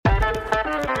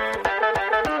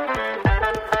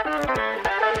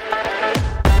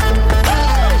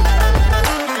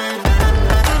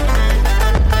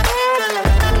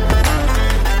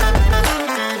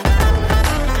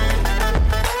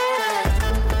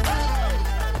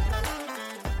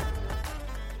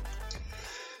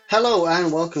Hello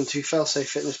and welcome to Failsafe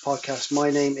Fitness Podcast. My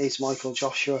name is Michael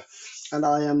Joshua and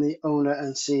I am the owner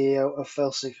and CEO of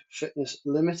Failsafe Fitness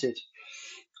Limited.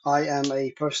 I am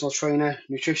a personal trainer,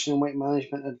 nutrition and weight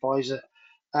management advisor,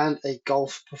 and a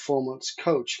golf performance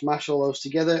coach. Mash all those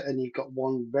together and you've got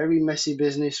one very messy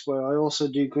business where I also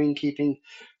do greenkeeping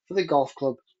for the golf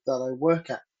club that I work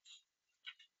at.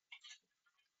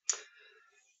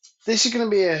 This is going to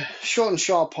be a short and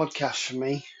sharp podcast for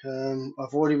me.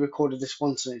 I've already recorded this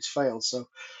once and it's failed, so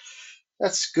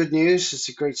that's good news. It's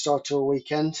a great start to a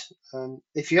weekend.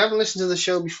 If you haven't listened to the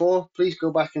show before, please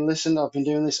go back and listen. I've been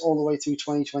doing this all the way through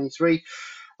 2023.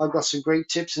 I've got some great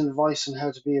tips and advice on how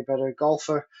to be a better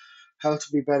golfer, how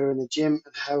to be better in the gym,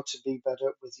 and how to be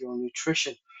better with your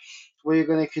nutrition. We're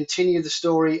going to continue the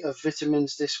story of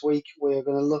vitamins this week. We're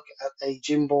going to look at a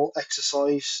gym ball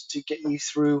exercise to get you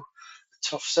through a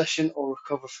tough session or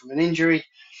recover from an injury.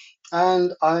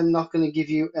 And I'm not going to give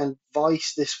you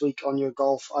advice this week on your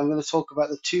golf. I'm going to talk about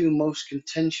the two most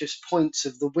contentious points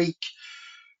of the week,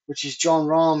 which is Jon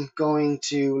Rahm going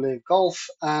to Live Golf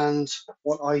and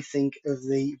what I think of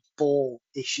the ball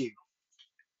issue.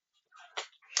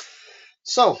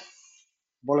 So,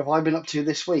 what have I been up to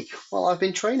this week? Well, I've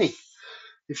been training.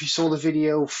 If you saw the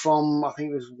video from, I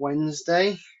think it was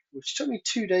Wednesday, which took me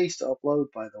 2 days to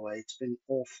upload, by the way. It's been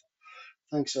awful.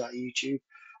 Thanks for that, YouTube.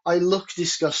 I look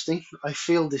disgusting. I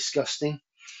feel disgusting.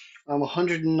 I'm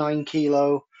 109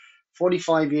 kilo,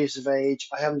 45 years of age.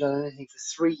 I haven't done anything for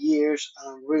 3 years,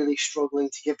 and I'm really struggling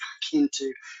to get back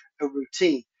into a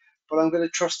routine. But I'm going to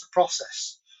trust the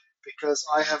process because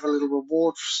I have a little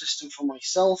reward system for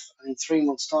myself. And in 3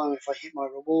 months' time, if I hit my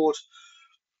reward,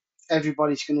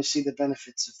 everybody's going to see the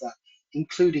benefits of that,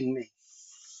 including me.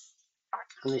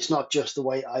 And it's not just the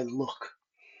way I look.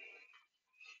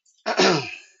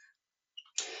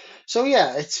 So,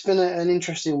 yeah, it's been an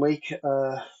interesting week.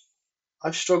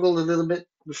 I've struggled a little bit.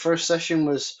 The first session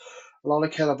was a lot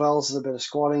of kettlebells and a bit of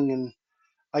squatting, and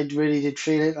I really did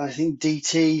feel it. I think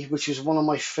DT, which was one of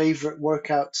my favorite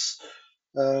workouts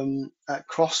at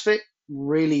CrossFit,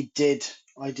 really did.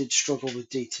 I did struggle with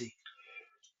DT.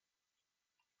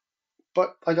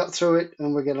 But I got through it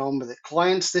and we're getting on with it.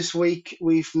 Clients this week,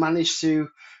 we've managed to,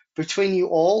 between you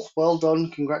all, well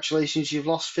done, congratulations. You've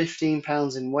lost 15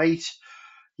 pounds in weight.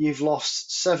 You've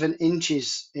lost 7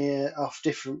 inches of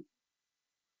different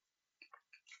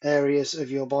areas of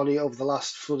your body over the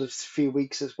last sort of few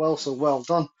weeks as well. So well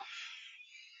done.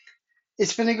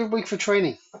 It's been a good week for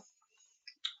training.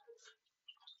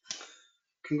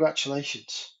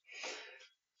 Congratulations.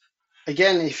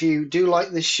 Again, if you do like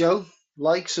this show,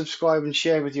 like, subscribe, and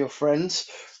share with your friends.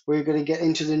 We're going to get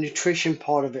into the nutrition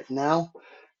part of it now.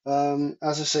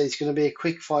 As I say, it's going to be a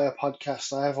quick fire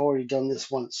podcast. I have already done this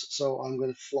once, so I'm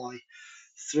going to fly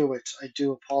through it. I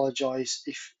do apologize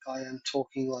if I am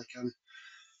talking like I'm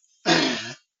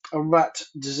a rat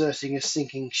deserting a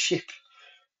sinking ship.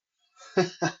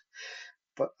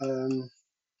 But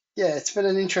yeah, it's been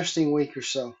an interesting week or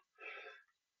so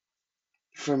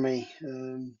for me.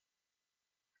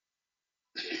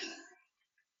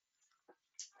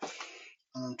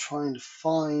 I'm trying to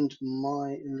find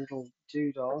my little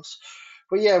doodahs.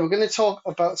 But yeah, we're going to talk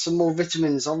about some more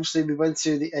vitamins. Obviously, we went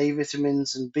through the A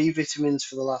vitamins and B vitamins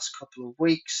for the last couple of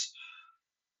weeks.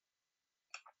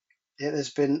 It has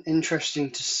been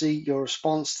interesting to see your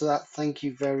response to that. Thank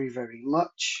you very, very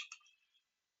much.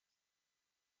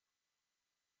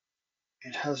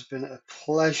 It has been a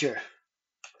pleasure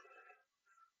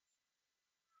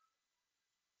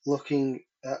looking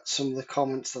at some of the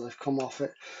comments that have come off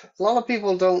it. A lot of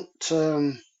people don't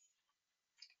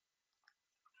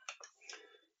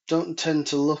tend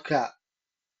to look at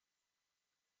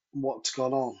what's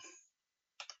gone on.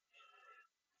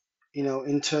 You know,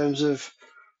 in terms of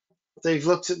they've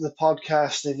looked at the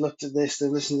podcast, they've looked at this,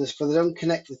 they've listened to this, but they don't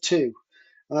connect the two.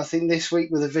 And I think this week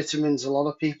with the vitamins, a lot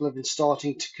of people have been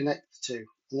starting to connect the two,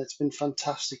 and it's been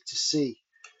fantastic to see.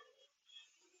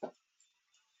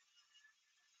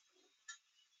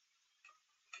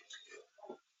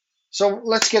 So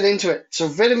let's get into it. So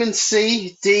vitamin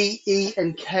C, D, E,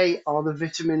 and K are the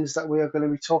vitamins that we are going to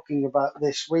be talking about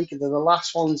this week. And they're the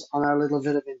last ones on our little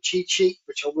vitamin cheat sheet,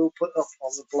 which I will put up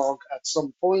on the blog at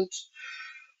some point.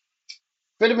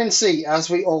 Vitamin C, as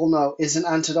we all know, is an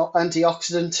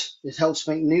antioxidant. It helps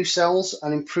make new cells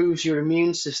and improves your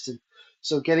immune system.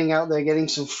 So getting out there, getting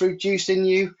some fruit juice in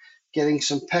you, getting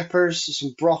some peppers,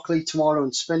 some broccoli, tomato,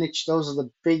 and spinach, those are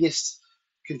the biggest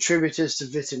contributors to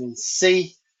vitamin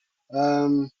C.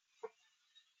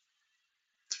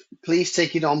 Please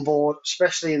take it on board,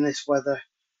 especially in this weather.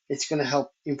 It's going to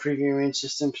help improve your immune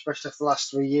system, especially after the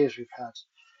last 3 years we've had.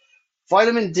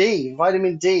 Vitamin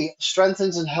D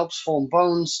strengthens and helps form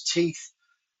bones, teeth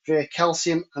via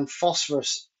calcium and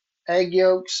phosphorus, egg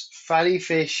yolks, fatty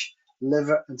fish,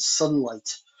 liver, and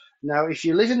sunlight. Now, if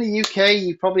you live in the UK,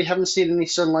 you probably haven't seen any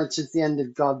sunlight since the end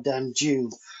of goddamn June,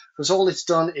 because all it's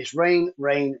done is rain,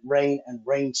 rain, rain, and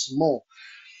rain some more.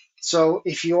 So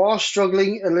if you are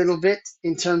struggling a little bit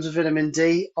in terms of vitamin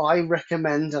D, I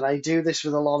recommend, and I do this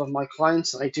with a lot of my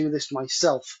clients, and I do this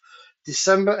myself,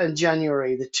 December and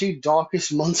January, the two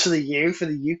darkest months of the year for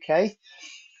the UK,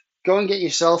 go and get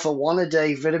yourself a one a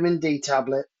day vitamin D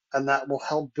tablet, and that will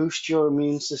help boost your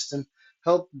immune system,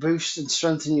 help boost and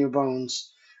strengthen your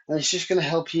bones. And it's just going to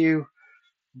help you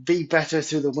be better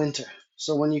through the winter.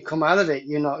 So when you come out of it,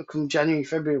 you're not come January,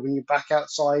 February, when you're back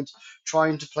outside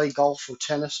trying to play golf or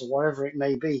tennis or whatever it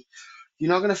may be, you're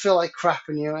not going to feel like crap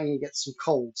and you're not going to get some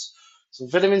colds. So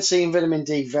vitamin C and vitamin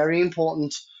D, very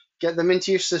important. Get them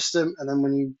into your system, and then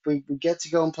when we get to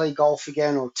go and play golf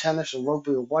again, or tennis or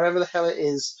rugby or whatever the hell it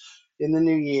is in the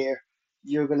new year,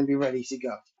 you're going to be ready to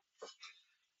go.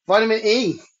 Vitamin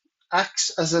E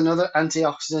acts as another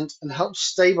antioxidant and helps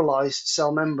stabilize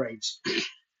cell membranes.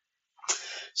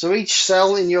 So each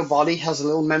cell in your body has a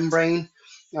little membrane,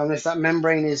 and if that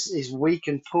membrane is weak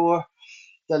and poor,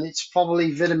 then it's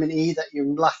probably vitamin E that you're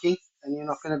lacking, and you're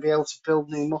not going to be able to build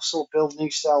new muscle, build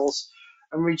new cells,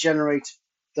 and regenerate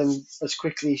them as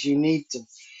quickly as you need them.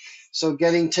 So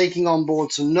taking on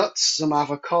board some nuts, some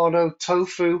avocado,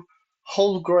 tofu,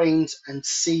 whole grains, and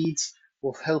seeds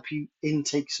will help you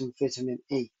intake some vitamin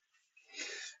E.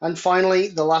 And finally,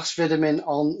 the last vitamin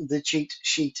on the cheat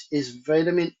sheet is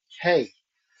vitamin K,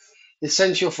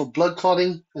 essential for blood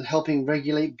clotting and helping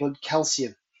regulate blood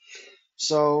calcium.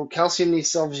 So calcium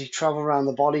needs to obviously travel around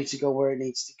the body to go where it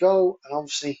needs to go, and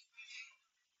obviously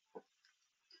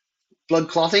blood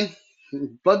clotting.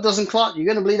 Blood doesn't clot, you're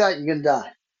going to bleed out, you're going to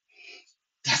die.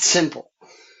 That's simple.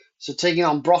 So taking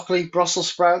on broccoli, Brussels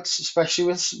sprouts, especially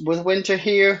with winter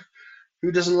here.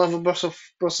 Who doesn't love a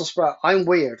Brussels sprout? I'm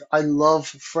weird. I love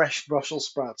fresh Brussels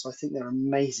sprouts. I think they're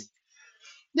amazing.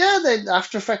 Yeah, the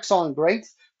after effects aren't great,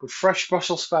 but fresh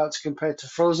Brussels sprouts compared to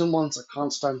frozen ones, I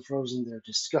can't stand frozen. They're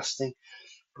disgusting.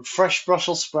 But fresh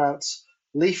Brussels sprouts,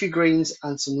 leafy greens,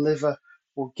 and some liver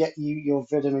will get you your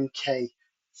vitamin K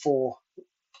for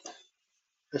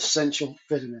essential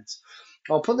vitamins.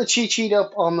 I'll put the cheat sheet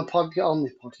up on the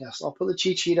podcast. I'll put the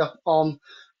cheat sheet up on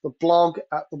the blog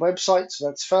at the website. So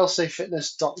that's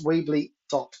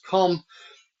failsafefitness.weebly.com.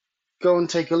 Go and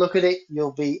take a look at it.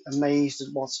 You'll be amazed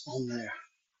at what's on there.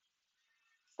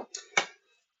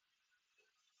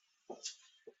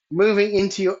 Moving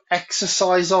into your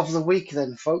exercise of the week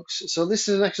then, folks. So this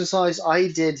is an exercise I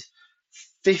did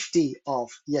 50 of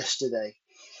yesterday.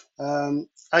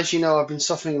 As you know, I've been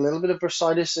suffering a little bit of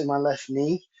bursitis in my left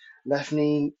knee. Left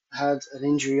knee had an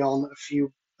injury on a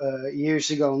few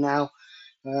years ago now,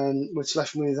 which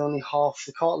left me with only half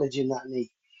the cartilage in that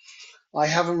knee. I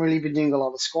haven't really been doing a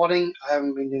lot of squatting. I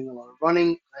haven't been doing a lot of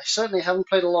running. I certainly haven't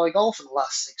played a lot of golf in the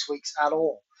last 6 weeks at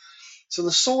all. So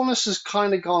the soreness has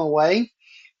kind of gone away,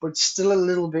 but it's still a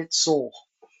little bit sore.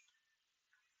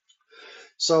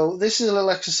 So this is a little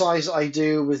exercise I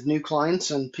do with new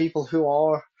clients and people who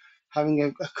are having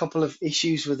a couple of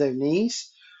issues with their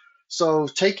knees. So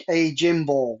take a gym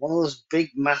ball, one of those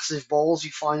big, massive balls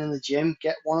you find in the gym.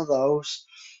 Get one of those,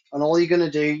 and all you're going to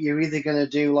do, you're either going to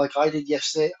do like I did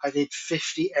yesterday. I did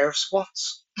 50 air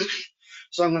squats.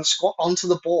 So I'm going to squat onto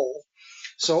the ball.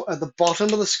 So at the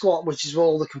bottom of the squat, which is where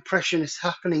all the compression is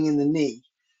happening in the knee,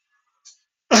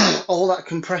 all that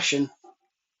compression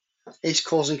is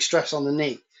causing stress on the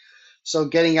knee. So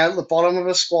getting out the bottom of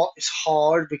a squat is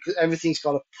hard because everything's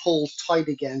got to pull tight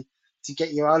again to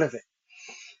get you out of it.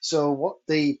 So what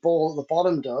the ball at the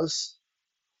bottom does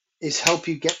is help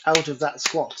you get out of that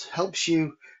squat, helps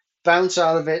you bounce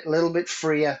out of it a little bit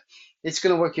freer. It's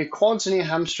going to work your quads and your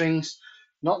hamstrings,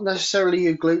 not necessarily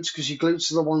your glutes, because your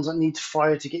glutes are the ones that need to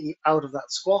fire to get you out of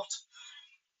that squat.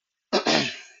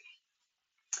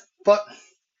 But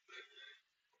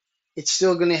it's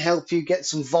still going to help you get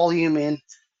some volume in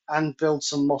and build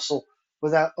some muscle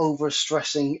without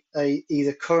overstressing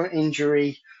either current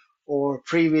injury or a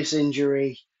previous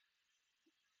injury.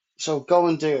 So go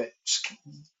and do it.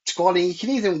 Squatting, you can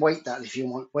even weight that if you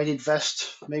want. Weighted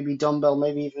vest, maybe dumbbell,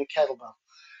 maybe even a kettlebell.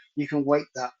 You can weight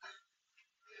that.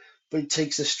 But it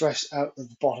takes the stress out of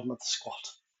the bottom of the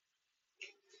squat.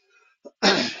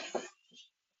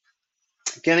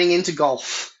 Getting into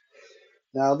golf.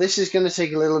 Now, this is going to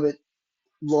take a little bit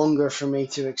longer for me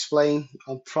to explain.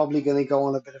 I'm probably going to go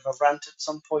on a bit of a rant at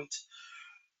some point.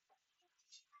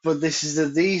 But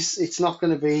it's not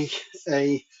going to be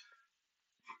a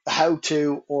how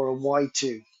to or a why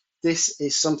to. this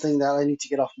is something that I need to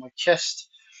get off my chest.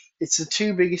 It's the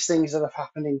two biggest things that have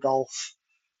happened in golf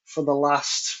for the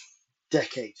last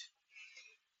decade.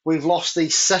 We've lost the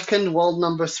second world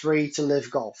number 3 to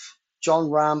Live Golf. John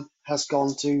Ram has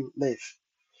gone to Live.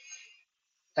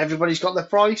 Everybody's got their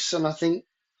price, and I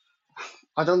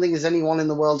don't think there's anyone in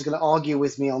the world going to argue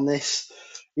with me on this.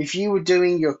 If you were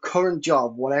doing your current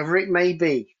job, whatever it may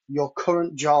be, your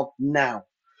current job now,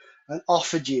 and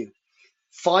offered you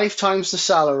 5 times the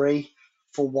salary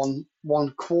for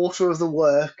one quarter of the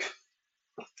work,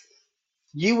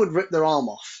 you would rip their arm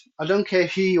off. I don't care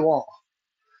who you are,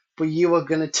 but you are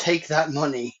going to take that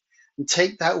money and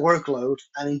take that workload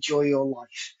and enjoy your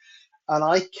life. And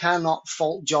I cannot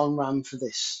fault John Ram for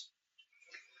this.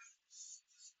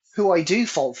 Who I do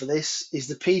fault for this is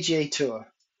the PGA Tour,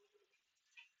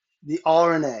 the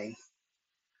R&A,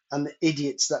 and the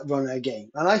idiots that run our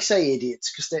game. And I say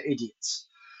idiots because they're idiots.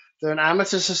 They're an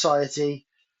amateur society.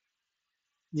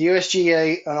 The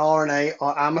USGA and R&A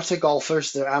are amateur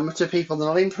golfers. They're amateur people. They're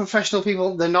not even professional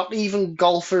people. They're not even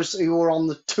golfers who are on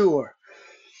the tour.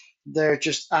 They're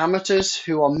just amateurs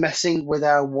who are messing with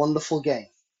our wonderful game.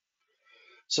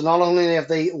 So not only have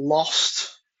they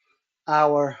lost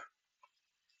our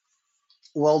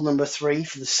world number 3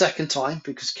 for the second time,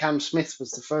 because Cam Smith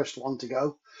was the first one to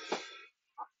go,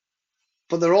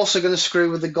 but they're also going to screw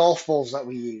with the golf balls that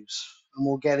we use. And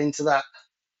we'll get into that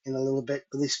in a little bit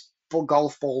with this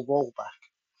golf ball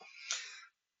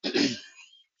rollback.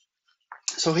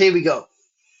 So here we go.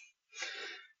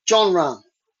 John Ram,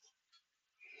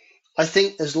 I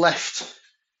think, has left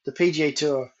the PGA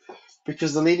Tour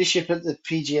because the leadership at the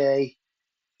PGA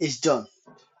is done.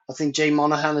 I think Jay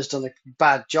Monahan has done a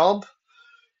bad job.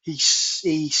 He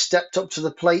stepped up to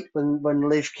the plate when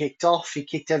Liv kicked off. He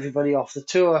kicked everybody off the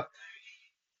tour.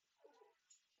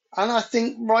 And I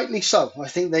think rightly so. I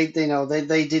think they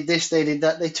did this, they did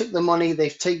that. They took the money,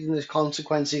 they've taken the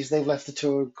consequences, they've left the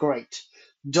tour. Great.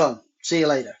 Done. See you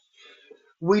later.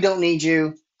 We don't need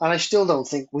you, and I still don't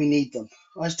think we need them.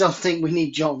 I still think we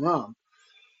need John Rahm.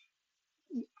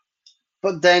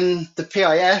 But then the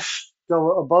PIF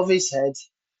go above his head,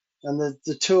 and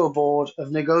the tour board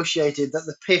have negotiated that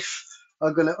the PIF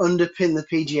are going to underpin the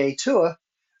PGA Tour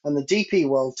and the DP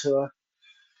World Tour,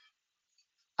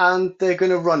 and they're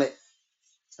going to run it.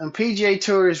 And PGA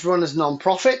Tour is run as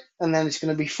non-profit, and then it's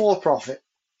going to be for-profit,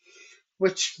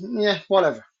 which, yeah,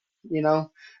 whatever.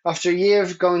 After a year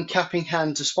of going cap in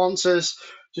hand to sponsors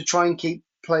to try and keep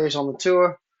players on the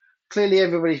tour, clearly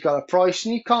everybody's got a price,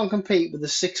 and you can't compete with the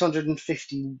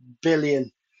 650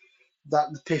 billion that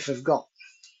the PIF have got.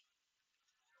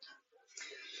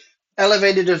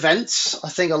 Elevated events, I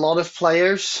think a lot of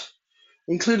players,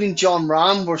 including John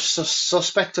Rahm, were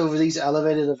suspect over these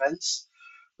elevated events.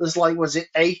 There's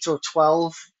 8 or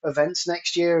 12 events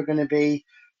next year are going to be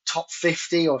top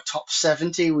 50 or top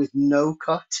 70 with no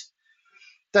cut.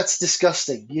 That's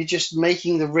disgusting. You're just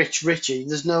making the rich richer.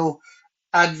 There's no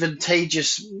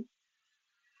advantageous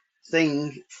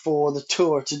thing for the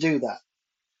tour to do that.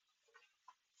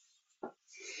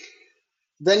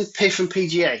 Then PIF and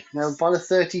PGA. Now, by the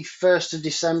 31st of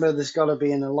December, there's got to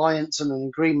be an alliance and an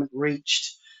agreement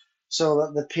reached so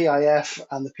that the PIF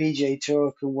and the PGA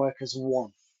Tour can work as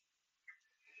one.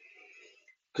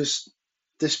 Because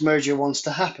this merger wants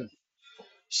to happen.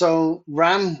 So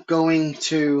Ram going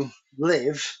to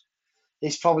Live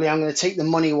is probably, I'm going to take the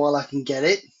money while I can get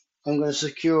it. I'm going to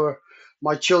secure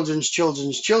my children's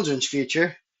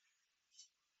future.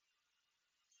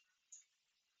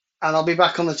 And I'll be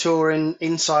back on the tour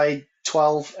inside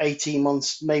 12, 18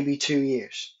 months, maybe 2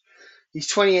 years. He's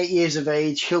 28 years of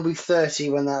age. He'll be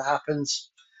 30 when that happens.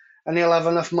 And he'll have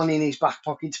enough money in his back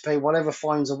pocket to pay whatever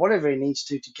fines or whatever he needs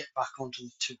to get back onto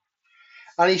the tour.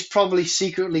 And he's probably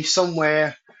secretly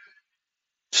somewhere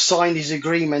signed his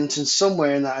agreement, and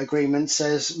somewhere in that agreement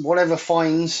says whatever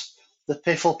fines the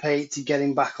PIF will pay to get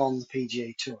him back on the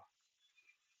PGA Tour.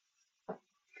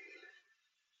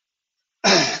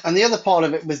 And the other part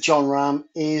of it with John Rahm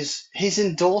is his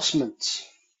endorsements.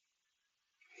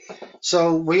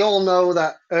 So we all know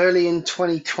that early in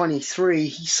 2023,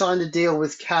 he signed a deal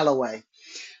with Callaway.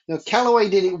 Now, Callaway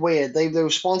did it weird. They were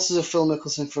sponsors of Phil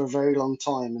Mickelson for a very long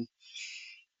time. And,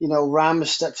 Ram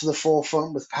has stepped to the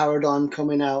forefront with Paradigm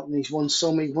coming out. And he's won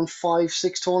 5,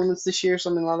 6 tournaments this year,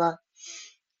 something like that,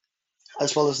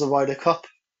 as well as the Ryder Cup.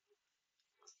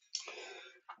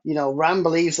 Ram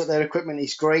believes that their equipment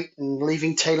is great, and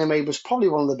leaving TaylorMade was probably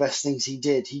one of the best things he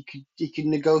did. He could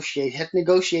negotiate, had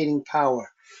negotiating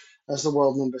power as the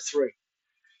world number 3.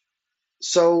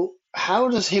 So how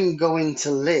does him going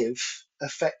to Live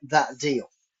affect that deal?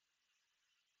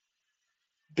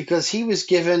 because he was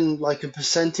given like a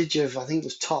percentage of, I think it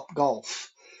was Top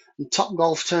Golf, and Top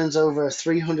Golf turns over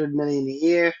 300 million a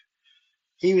year.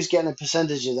 He was getting a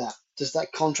percentage of that. Does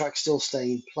that contract still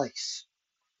stay in place?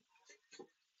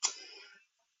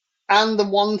 And the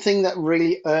one thing that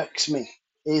really irks me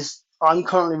is I'm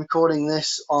currently recording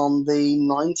this on the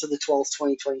 9th of the 12th,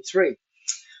 2023.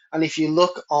 And if you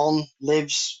look on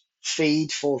Liv's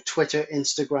feed for Twitter,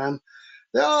 Instagram,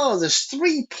 there's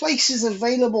 3 places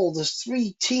available. There's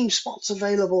 3 team spots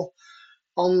available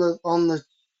on the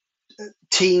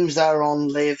teams that are on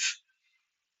Live.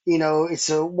 It's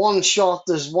a one shot.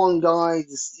 There's one guy.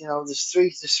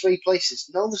 There's 3 places.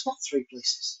 No, there's not 3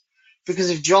 places, because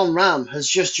if John Ram has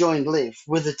just joined Live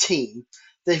with a team,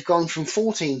 they've gone from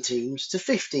 14 teams to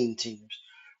 15 teams,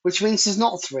 which means there's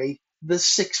not 3. There's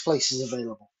 6 places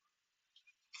available,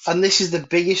 and this is the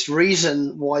biggest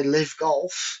reason why Live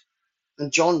Golf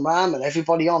and John Ram and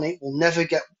everybody on it will never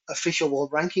get official world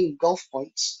ranking golf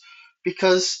points,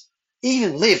 because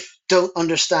even Live don't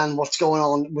understand what's going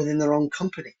on within their own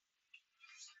company.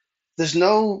 There's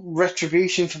no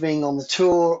retribution for being on the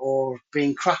tour or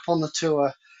being crap on the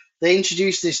tour. They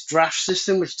introduced this draft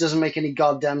system, which doesn't make any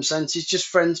goddamn sense. It's just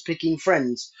friends picking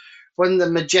friends. When the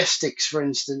Majestics, for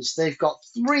instance, they've got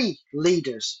 3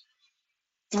 leaders,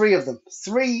 3 of them.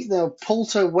 3,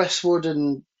 Poulter, Westwood,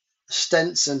 and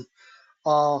Stenson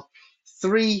are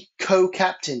 3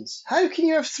 co-captains. How can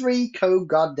you have 3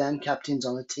 co-goddamn captains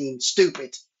on a team?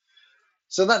 Stupid.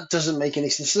 So that doesn't make any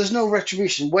sense. So there's no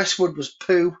retribution. Westwood was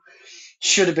poo.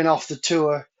 Should have been off the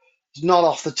tour. He's not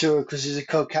off the tour because he's a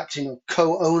co-captain or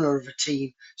co-owner of a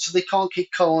team. So they can't kick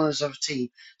co-owners of a team.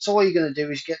 So all you're going to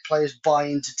do is get players buy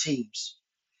into teams.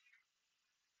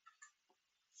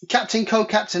 Captain,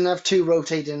 co-captain have 2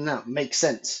 rotating in and out. Makes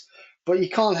sense. But you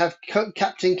can't have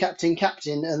captain, captain,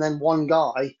 captain, and then one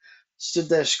guy stood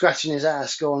there scratching his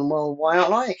ass going, well, why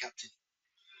aren't I a captain?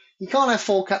 You can't have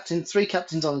 4 captains, 3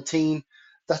 captains on a team.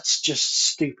 That's just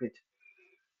stupid.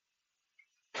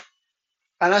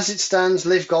 And as it stands,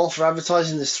 Live Golf are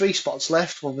advertising there's 3 spots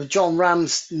left. Well, with John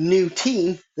Ram's new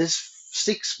team, there's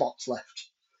 6 spots left.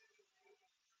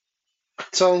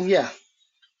 So, yeah,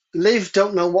 Live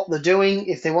don't know what they're doing.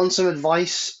 If they want some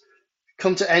advice,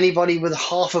 come to anybody with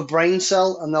half a brain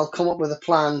cell and they'll come up with a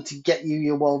plan to get you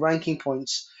your world ranking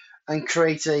points and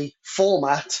create a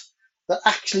format that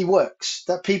actually works,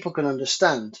 that people can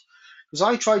understand. Because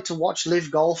I tried to watch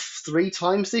Live Golf 3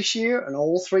 times this year, and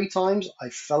all 3 times I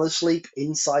fell asleep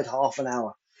inside half an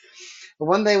hour. But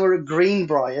when they were at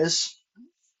Greenbriers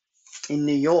in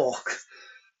New York,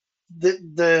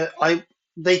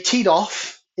 they teed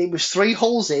off. It was 3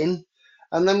 holes in,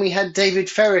 and then we had David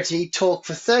Ferretti talk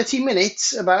for 30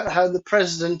 minutes about how the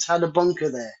president had a bunker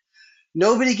there.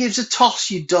 Nobody gives a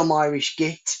toss, you dumb Irish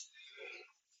git.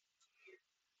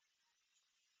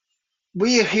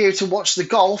 We are here to watch the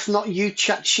golf, not you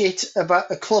chat shit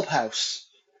about a clubhouse.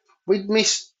 We'd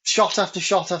missed shot after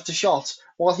shot after shot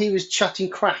while he was chatting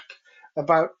crap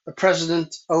about a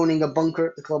president owning a bunker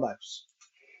at the clubhouse.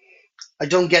 I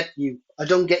don't get you. I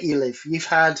don't get you, Liv. You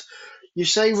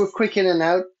say we're quick in and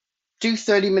out. Do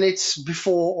 30 minutes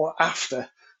before or after,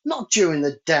 not during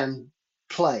the damn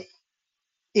play.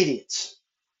 Idiots.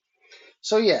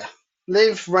 So yeah,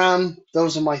 Liv, Ram,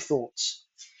 those are my thoughts.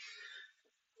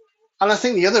 And I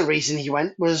think the other reason he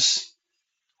went was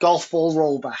golf ball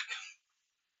rollback.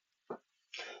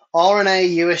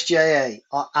 R&A, USGA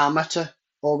are amateur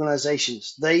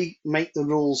organizations. They make the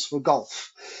rules for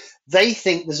golf. They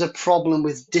think there's a problem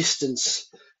with distance.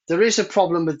 There is a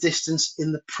problem with distance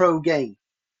in the pro game.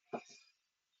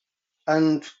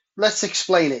 And let's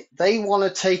explain it. They want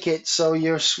to take it so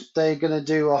they're going to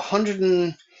do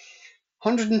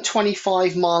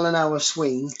 125 mile an hour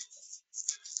swing.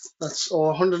 Or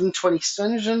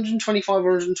 125 or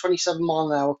 127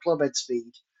 mile an hour club head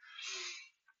speed.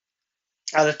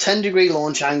 At a 10-degree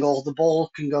launch angle, the ball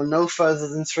can go no further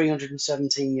than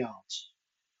 317 yards.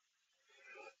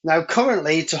 Now,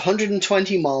 currently, it's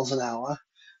 120 miles an hour,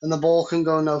 and the ball can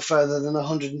go no further than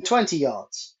 120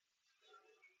 yards.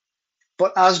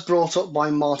 But as brought up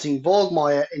by Martin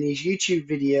Borgmeier in his YouTube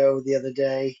video the other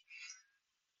day,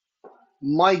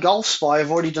 my Golf Spy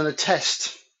have already done a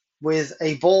test with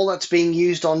a ball that's being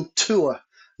used on tour,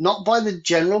 not by the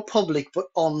general public, but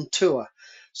on tour.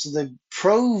 So the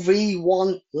Pro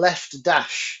V1 left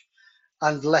dash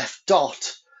and left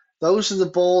dot, those are the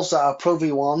balls that are Pro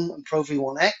V1 and Pro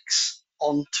V1X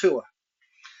on tour.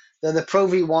 They're the Pro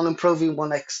V1 and Pro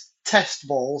V1X test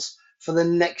balls for the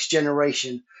next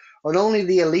generation. And only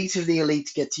the elite of the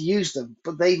elite get to use them,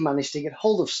 but they've managed to get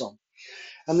hold of some.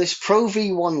 And this Pro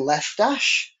V1 left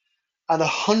dash at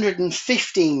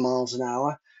 115 miles an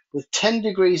hour with 10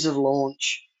 degrees of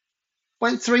launch,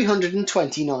 went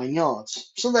 329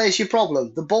 yards. So there's your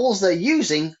problem. The balls they're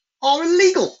using are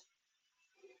illegal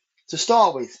to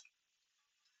start with.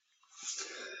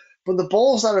 But the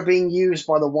balls that are being used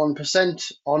by the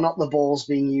 1% are not the balls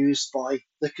being used by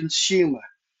the consumer,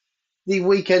 the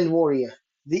weekend warrior,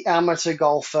 the amateur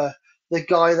golfer, the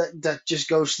guy that just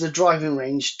goes to the driving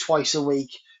range twice a week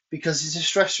because it's a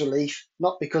stress relief,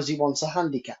 not because he wants a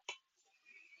handicap.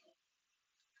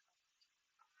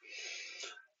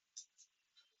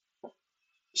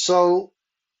 So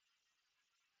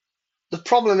the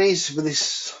problem is with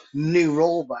this new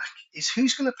rollback is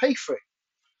who's going to pay for it?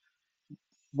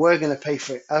 We're going to pay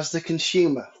for it. As the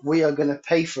consumer, we are going to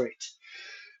pay for it.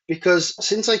 Because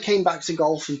since I came back to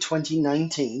golf in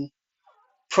 2019,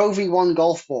 Pro V1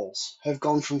 golf balls have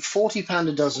gone from £40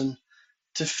 a dozen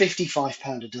to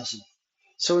 £55 a dozen.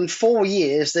 So in 4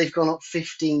 years, they've gone up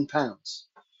 £15.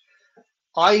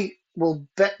 I will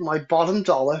bet my bottom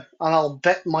dollar and I'll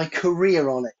bet my career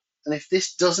on it. And if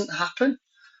this doesn't happen,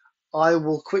 I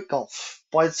will quit golf.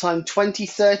 By the time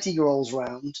 2030 rolls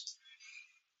round,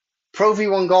 Pro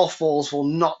V1 golf balls will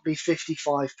not be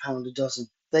 £55 a dozen.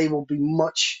 They will be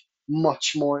much,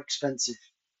 much more expensive.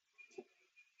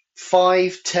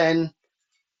 5, 10,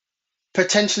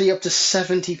 potentially up to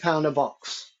 £70 a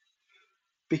box.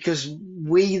 Because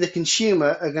we, the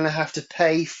consumer, are going to have to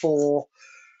pay for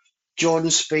Jordan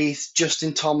Spieth,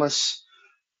 Justin Thomas,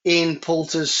 Ian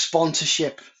Poulter's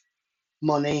sponsorship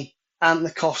money and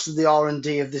the cost of the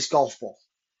R&D of this golf ball.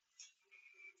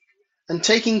 And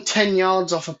taking 10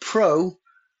 yards off a pro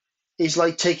is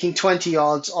like taking 20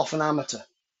 yards off an amateur.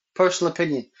 Personal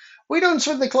opinion. We don't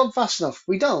swing the club fast enough.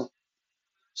 We don't.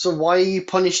 So why are you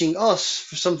punishing us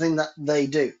for something that they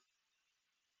do?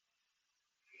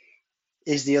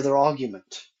 Is the other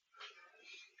argument.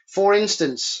 For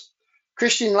instance,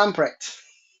 Christian Lamprecht,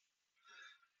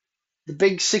 the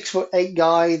big 6'8"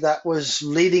 guy that was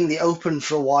leading the Open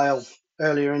for a while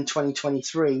earlier in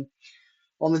 2023,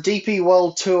 on the DP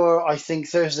World Tour, I think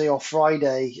Thursday or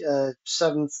Friday,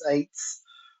 7th, 8th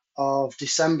of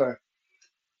December,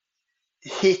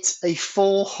 hit a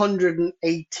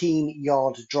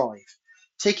 418-yard drive.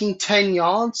 Taking 10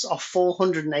 yards off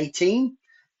 418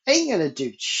 ain't going to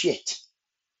do shit.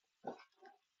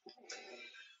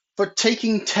 But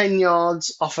taking 10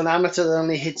 yards off an amateur that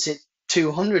only hits it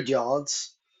 200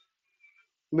 yards,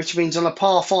 which means on a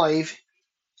par 5,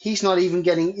 he's not even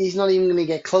going to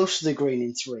get close to the green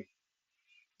in 3.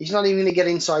 He's not even going to get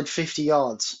inside 50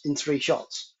 yards in 3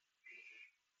 shots.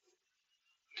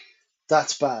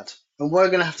 That's bad. And we're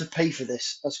going to have to pay for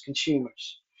this as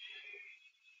consumers.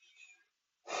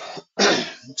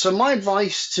 So my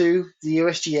advice to the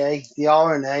USGA, the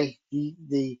R&A,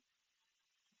 the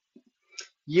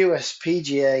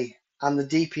USPGA, and the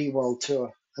DP World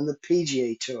Tour, and the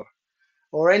PGA Tour,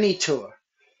 or any tour,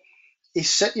 is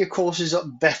set your courses up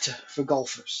better for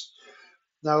golfers.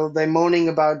 Now, they're moaning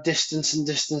about distance, and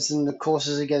the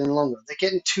courses are getting longer. They're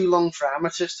getting too long for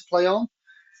amateurs to play on.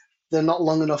 They're not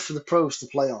long enough for the pros to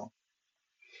play on.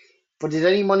 But did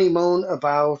anybody moan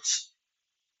about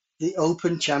the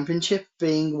Open Championship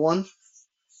being won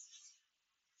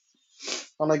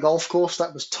on a golf course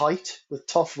that was tight with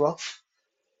tough rough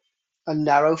and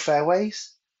narrow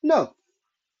fairways? No.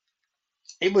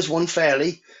 It was won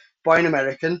fairly by an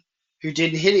American who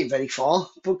didn't hit it very far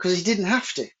because he didn't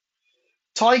have to.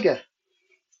 Tiger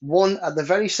won at the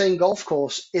very same golf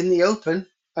course in the Open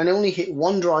and only hit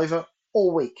one driver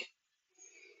all week,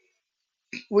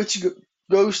 which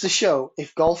goes to show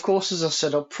if golf courses are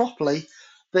set up properly,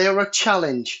 they are a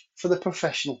challenge for the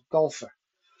professional golfer.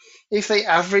 If they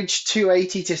average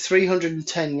 280 to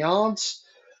 310 yards,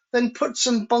 then put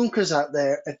some bunkers out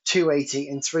there at 280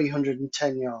 and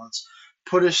 310 yards.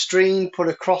 Put a stream, put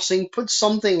a crossing, put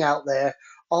something out there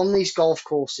on these golf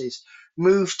courses.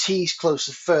 Move tees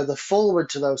closer, further forward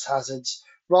to those hazards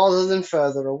rather than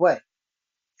further away.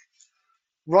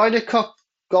 Ryder Cup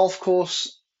golf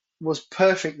course was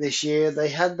perfect this year. They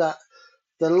had the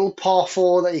little par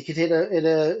 4 that you could hit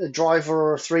a driver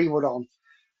or a 3-wood on.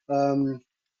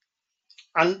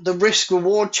 And the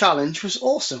risk-reward challenge was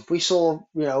awesome. We saw,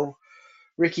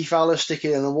 Ricky Fowler stick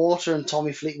it in the water and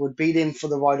Tommy Fleetwood beat him for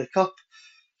the Ryder Cup.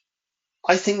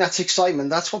 I think that's excitement.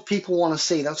 That's what people want to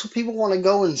see. That's what people want to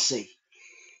go and see.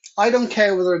 I don't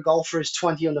care whether a golfer is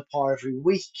 20 under par every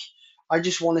week. I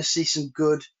just want to see some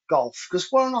good golf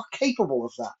because we're not capable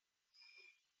of that.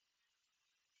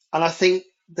 And I think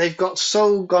they've got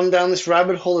so gone down this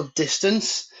rabbit hole of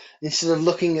distance instead of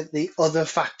looking at the other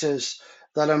factors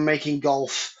that are making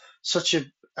golf such a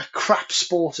crap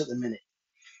sport at the minute.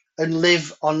 And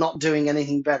Live are not doing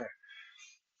anything better.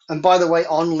 And by the way,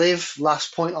 on Live,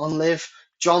 last point on Live,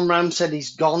 John Ram said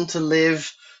he's gone to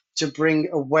Live to bring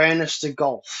awareness to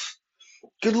golf.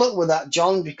 Good luck with that,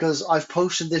 John, because I've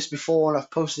posted this before and I've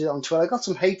posted it on Twitter. I got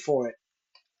some hate for it.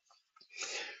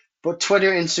 But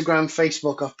Twitter, Instagram,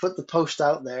 Facebook, I've put the post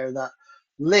out there that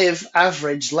Live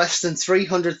averaged less than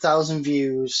 300,000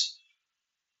 views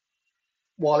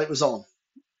while it was on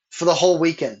for the whole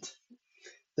weekend.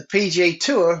 The PGA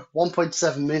Tour,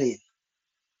 1.7 million.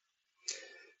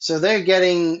 So they're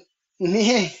getting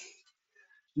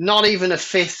not even a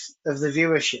fifth of the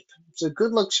viewership. So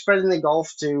good luck spreading the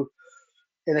golf to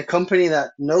in a company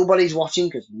that nobody's watching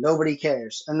because nobody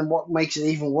cares. And what makes it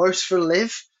even worse for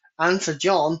Liv and for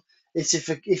John is if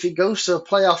it goes to a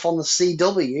playoff on the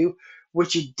CW,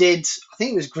 which it did, I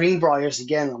think it was Greenbriers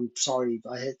again. I'm sorry,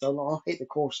 I hate the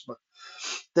course, but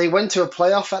they went to a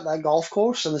playoff at that golf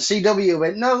course, and the CW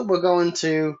went, no, we're going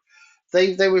to.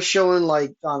 They were showing like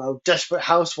I don't know, Desperate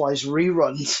Housewives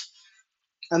reruns,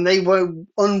 and they were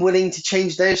unwilling to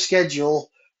change their schedule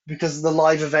because the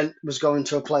live event was going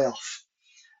to a playoff.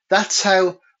 That's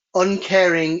how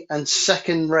uncaring and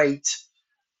second rate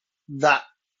that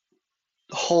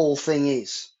whole thing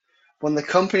is. When the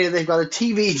company they've got a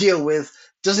TV deal with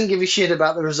doesn't give a shit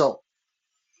about the result.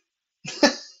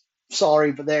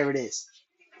 Sorry, but there it is.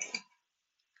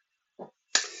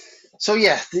 So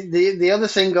yeah, the other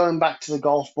thing going back to the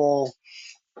golf ball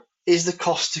is the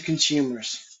cost to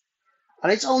consumers.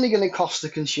 And it's only going to cost the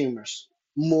consumers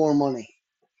more money.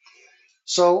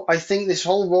 So I think this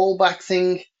whole rollback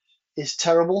thing is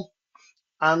terrible.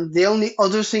 And the only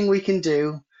other thing we can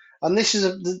do, and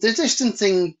the distant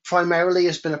thing primarily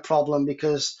has been a problem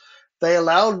because they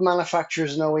allowed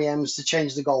manufacturers and OEMs to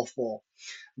change the golf ball.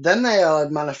 Then they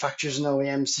allowed manufacturers and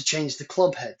OEMs to change the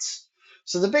club heads.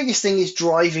 So the biggest thing is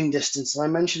driving distance. And I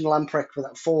mentioned Lamprecht with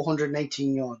that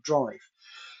 418-yard drive.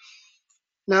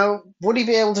 Now, would he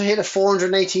be able to hit a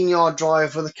 418-yard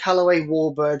drive with a Callaway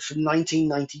Warbird from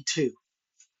 1992?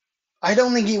 I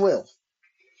don't think he will.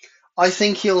 I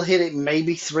think he'll hit it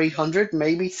maybe 300,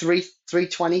 maybe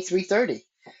 320, 330.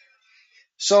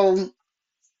 So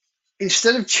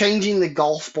instead of changing the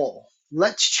golf ball,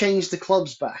 let's change the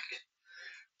clubs back.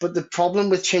 But the problem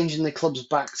with changing the clubs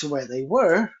back to where they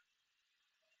were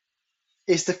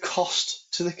is the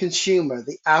cost to the consumer.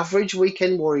 The average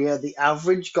weekend warrior, the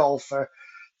average golfer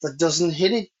that doesn't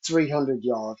hit it 300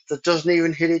 yards, that doesn't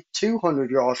even hit it 200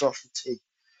 yards off the tee.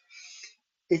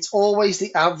 It's always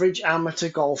the average amateur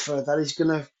golfer that is going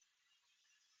to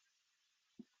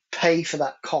pay for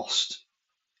that cost.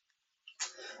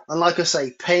 And like I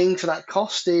say, paying for that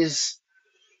cost is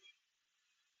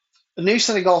a new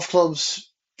set of golf clubs,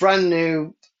 brand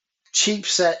new, cheap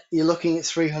set. You're looking at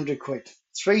 300 quid,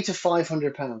 £300 to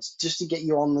 £500 just to get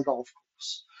you on the golf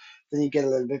course. Then you get a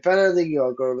little bit better, then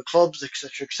you go to the clubs,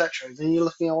 etc., etc. Then you're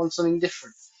looking at something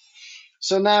different.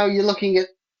 So now you're looking at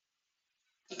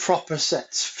proper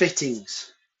sets,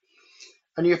 fittings,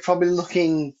 and you're probably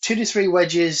looking 2 to 3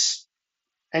 wedges,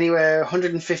 anywhere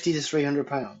 150 to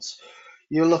 £300.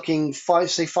 You're looking five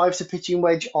to pitching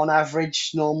wedge on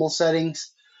average, normal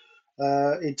settings.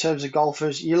 In terms of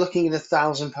golfers, you're looking at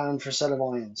 £1,000 for a set of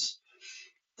irons.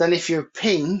 Then if you're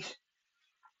ping,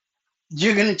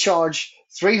 you're going to charge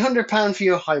 £300 for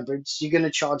your hybrids. You're going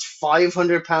to charge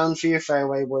 £500 for your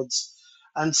fairway woods,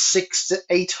 and £600 to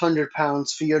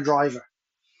 £800 for your driver.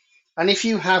 And if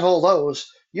you have all those,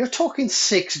 you're talking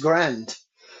 £6,000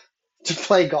 to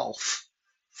play golf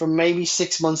for maybe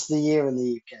 6 months of the year in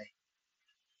the UK.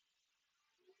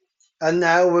 And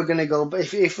now we're going to go.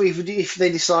 If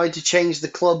they decide to change the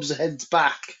club's heads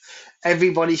back,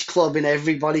 everybody's club in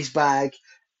everybody's bag,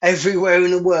 everywhere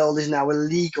in the world is now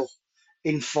illegal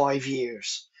in 5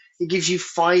 years. It gives you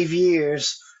 5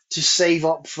 years to save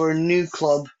up for a new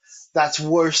club that's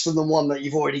worse than the one that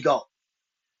you've already got.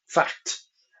 Fact.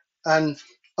 And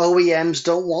OEMs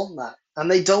don't want that, and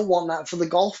they don't want that for the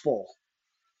golf ball.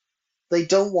 They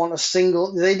don't want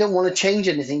They don't want to change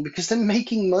anything because they're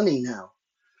making money now.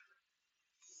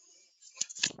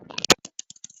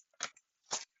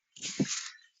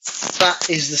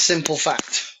 That is the simple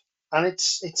fact, and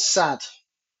it's sad.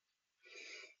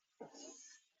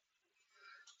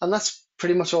 And that's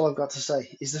pretty much all I've got to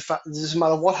say. Is the fact that it doesn't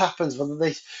matter what happens,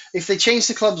 if they change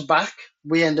the clubs back,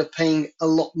 we end up paying a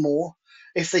lot more.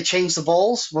 If they change the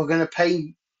balls, we're going to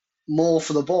pay more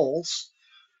for the balls,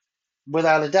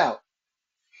 without a doubt.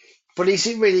 But is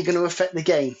it really going to affect the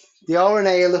game? The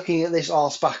R&A are looking at this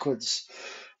arse backwards.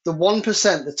 The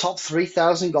 1%, the top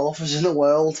 3,000 golfers in the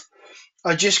world,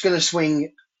 are just going to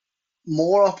swing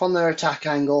more up on their attack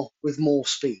angle with more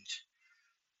speed.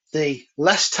 The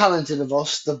less talented of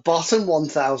us, the bottom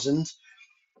 1,000,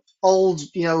 old,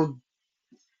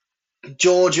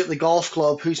 George at the golf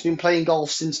club who's been playing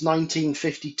golf since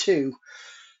 1952,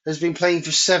 has been playing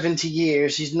for 70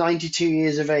 years. He's 92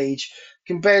 years of age,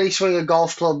 can barely swing a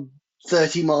golf club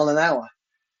 30 mile an hour.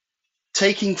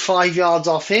 Taking 5 yards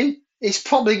off him is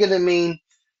probably going to mean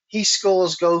his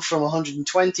scores go from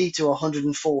 120 to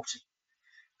 140.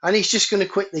 And he's just going to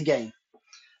quit the game.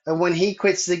 And when he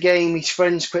quits the game, his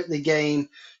friends quit the game,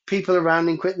 people around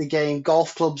him quit the game,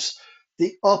 golf clubs,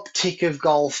 the uptick of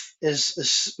golf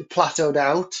is plateaued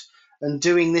out. And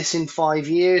doing this in 5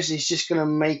 years is just going to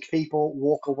make people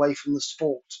walk away from the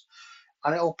sport.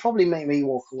 And it'll probably make me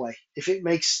walk away. If it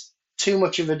makes too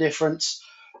much of a difference,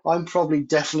 I'm probably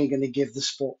definitely going to give the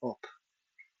sport up.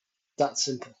 That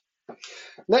simple.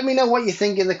 Let me know what you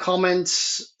think in the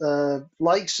comments.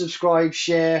 Like, subscribe,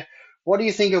 share. What do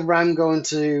you think of Ram going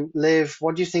to live?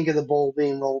 What do you think of the ball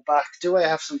being rolled back? Do I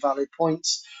have some valid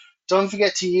points? Don't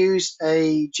forget to use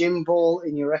a gym ball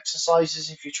in your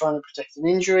exercises if you're trying to protect an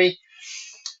injury.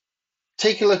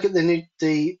 Take a look at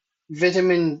the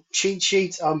vitamin cheat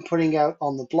sheet I'm putting out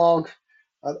on the blog.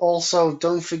 And also,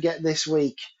 don't forget this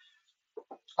week,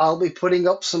 I'll be putting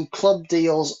up some club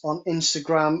deals on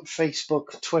Instagram,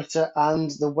 Facebook, Twitter,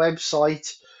 and the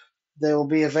website. They will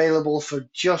be available for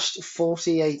just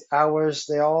 48 hours.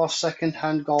 They are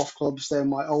second-hand golf clubs. They're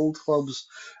my old clubs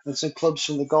and some clubs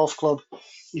from the golf club.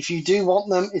 If you do want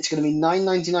them, it's going to be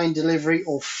 $9.99 delivery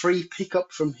or free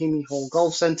pickup from Himmy Hall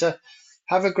Golf Centre.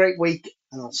 Have a great week,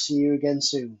 and I'll see you again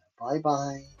soon.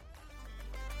 Bye-bye.